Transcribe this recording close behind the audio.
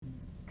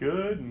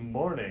Good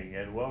morning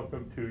and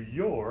welcome to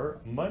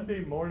your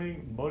Monday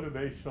morning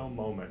motivational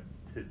moment.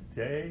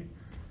 Today,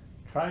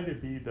 try to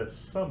be the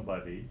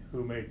somebody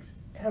who makes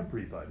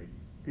everybody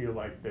feel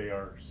like they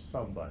are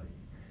somebody.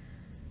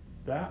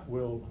 That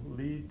will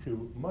lead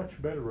to much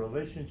better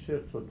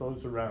relationships with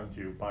those around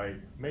you by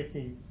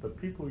making the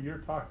people you're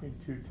talking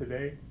to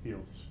today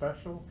feel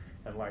special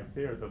and like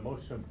they are the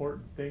most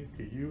important thing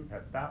to you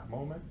at that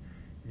moment.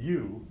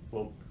 You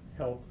will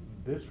help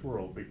this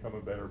world become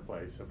a better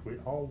place. If we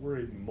all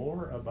worried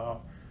more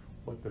about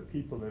what the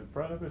people in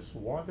front of us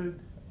wanted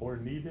or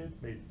needed,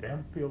 made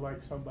them feel like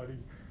somebody,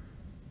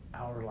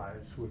 our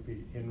lives would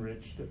be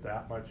enriched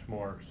that much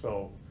more.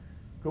 So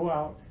go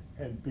out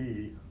and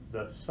be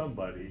the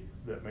somebody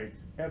that makes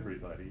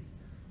everybody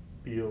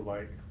feel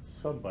like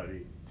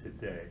somebody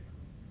today.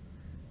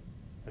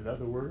 In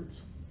other words,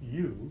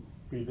 you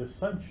be the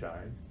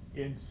sunshine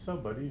in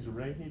somebody's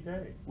rainy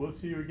day. We'll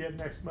see you again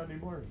next Monday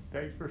morning.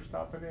 Thanks for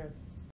stopping in.